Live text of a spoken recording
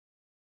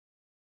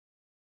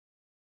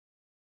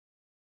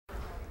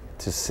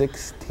to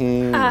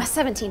 16.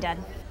 17, Dad.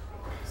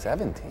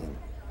 17?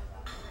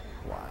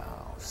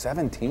 Wow,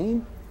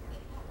 17?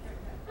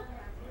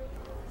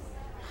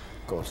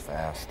 Goes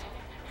fast.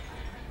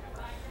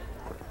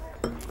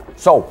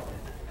 So,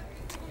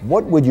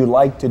 what would you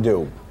like to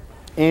do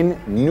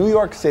in New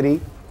York City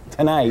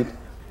tonight?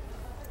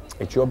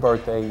 It's your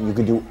birthday. You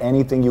could do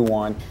anything you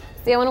want.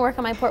 Do you want to work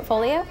on my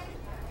portfolio?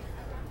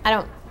 I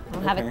don't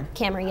have a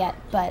camera yet,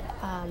 but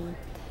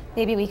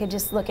maybe we could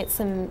just look at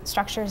some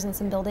structures and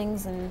some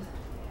buildings and...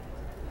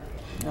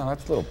 No,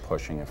 that's a little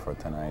pushing it for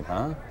tonight,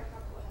 huh?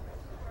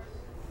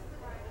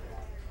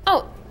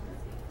 Oh,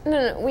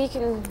 no, we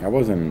can... I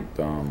wasn't,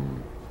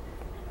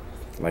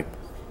 like,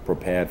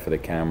 prepared for the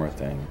camera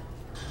thing.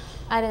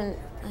 I didn't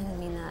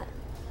mean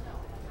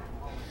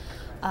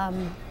that.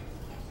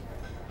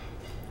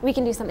 We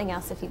can do something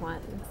else if you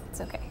want.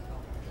 It's okay.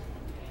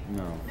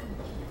 No.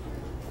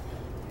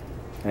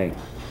 Hey,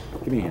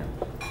 give me a hand.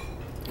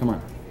 Come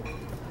on.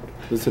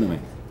 Listen to me.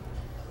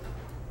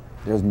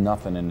 There's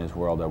nothing in this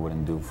world I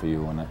wouldn't do for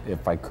you, and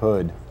if I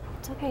could,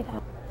 It's okay,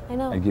 Dad. I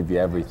know. I'd give you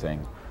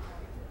everything.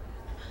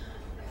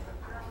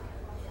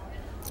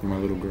 You're my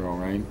little girl,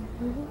 right?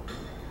 Mm-hmm.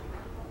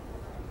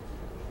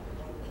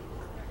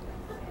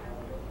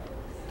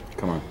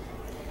 Come on.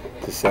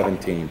 To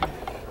 17.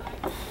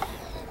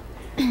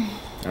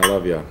 I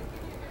love you.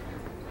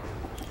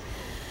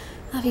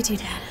 Love you too,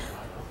 Dad.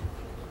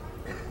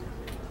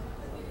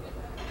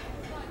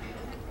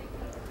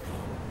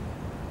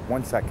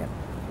 One second.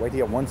 Wait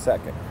here, 1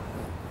 second.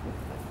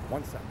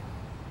 1 second.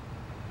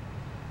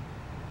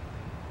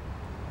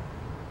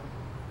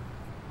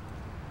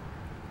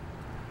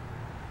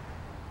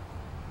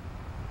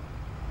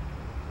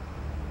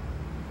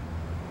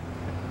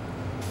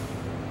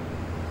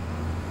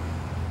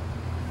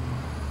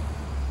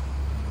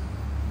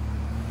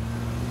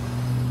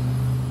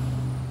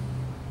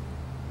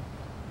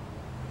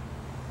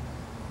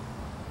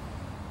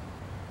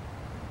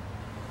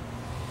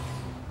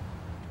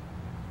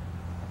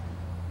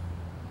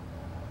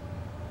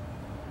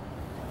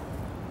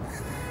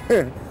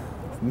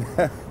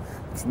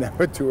 It's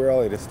never too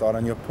early to start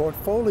on your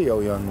portfolio,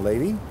 young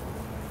lady.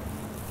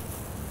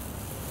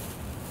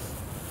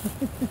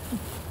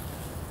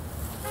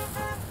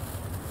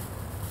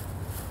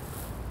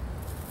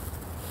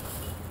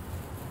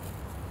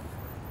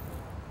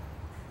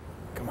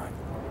 Come on.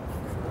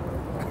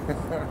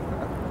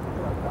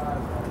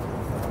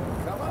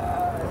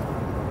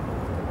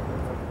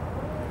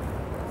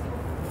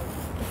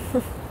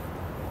 Come on.